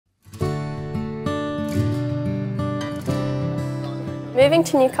Moving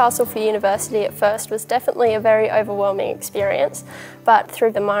to Newcastle for university at first was definitely a very overwhelming experience, but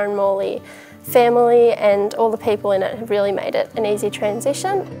through the Ma Morley family and all the people in it have really made it an easy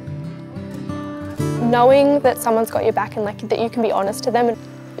transition. Knowing that someone's got your back and that you can be honest to them,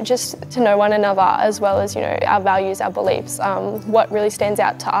 and just to know one another as well as our values, our beliefs, what really stands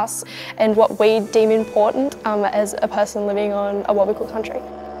out to us and what we deem important as a person living on a what we call country.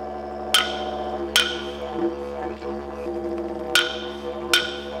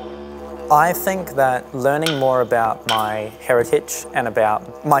 I think that learning more about my heritage and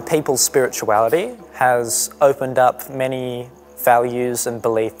about my people's spirituality has opened up many values and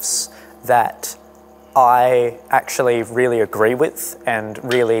beliefs that I actually really agree with and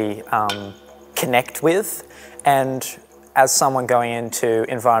really connect with. And as someone going into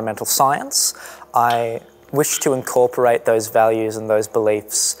environmental science, I wish to incorporate those values and those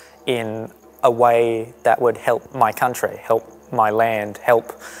beliefs in a way that would help my country, help my land,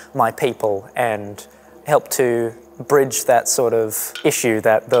 help my people, and help to bridge that sort of issue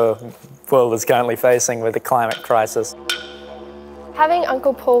that the world is currently facing with the climate crisis. Having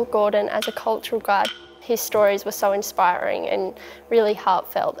Uncle Paul Gordon as a cultural guide, his stories were so inspiring and really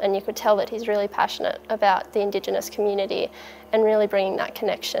heartfelt, and you could tell that he's really passionate about the Indigenous community and really bringing that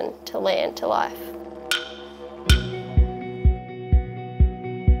connection to land to life.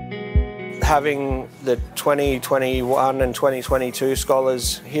 Having the 2021 and 2022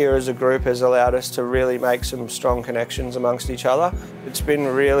 scholars here as a group has allowed us to really make some strong connections amongst each other. It's been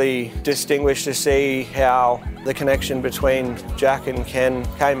really distinguished to see how the connection between Jack and Ken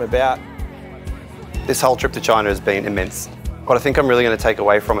came about. This whole trip to China has been immense. What I think I'm really going to take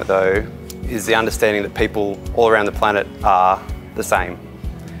away from it though is the understanding that people all around the planet are the same.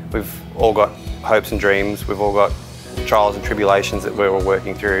 We've all got hopes and dreams, we've all got trials and tribulations that we're all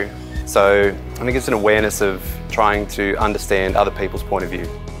working through. So I think it's an awareness of trying to understand other people's point of view.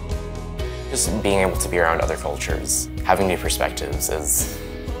 Just being able to be around other cultures, having new perspectives is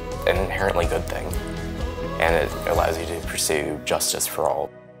an inherently good thing, and it allows you to pursue justice for all.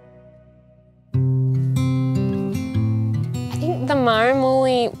 I think the Ma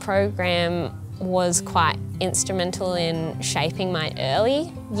Morley program was quite instrumental in shaping my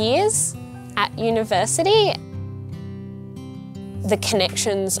early years at university. The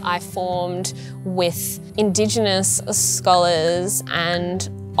connections I formed with Indigenous scholars and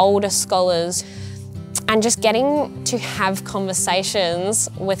older scholars, and just getting to have conversations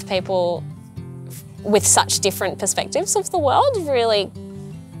with people with such different perspectives of the world really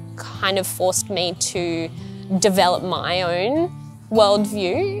kind of forced me to develop my own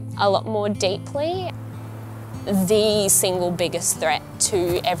worldview a lot more deeply. The single biggest threat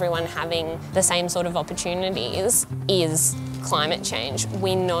to everyone having the same sort of opportunities is climate change.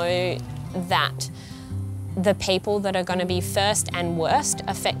 We know that the people that are going to be first and worst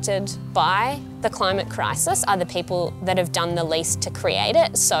affected by the climate crisis are the people that have done the least to create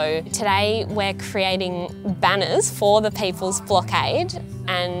it. So today we're creating banners for the People's Blockade,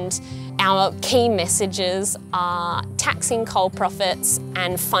 and our key messages are taxing coal profits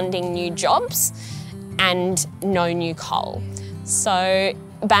and funding new jobs and no new coal. So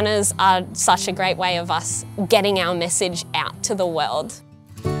banners are such a great way of us getting our message out to the world.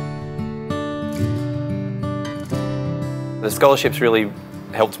 The scholarships really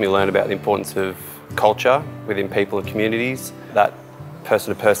helped me learn about the importance of culture within people and communities, that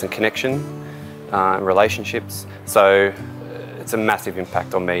person-to-person connection, relationships. So it's a massive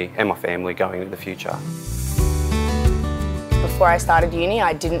impact on me and my family going into the future. Before I started uni,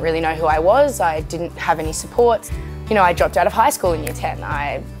 I didn't really know who I was. I didn't have any support. You know, I dropped out of high school in year 10.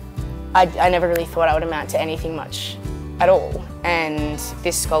 I never really thought I would amount to anything much at all. And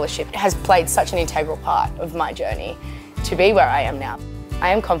this scholarship has played such an integral part of my journey to be where I am now. I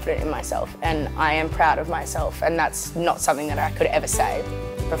am confident in myself and I am proud of myself, and that's not something that I could ever say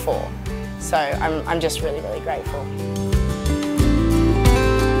before. So I'm just really, really grateful.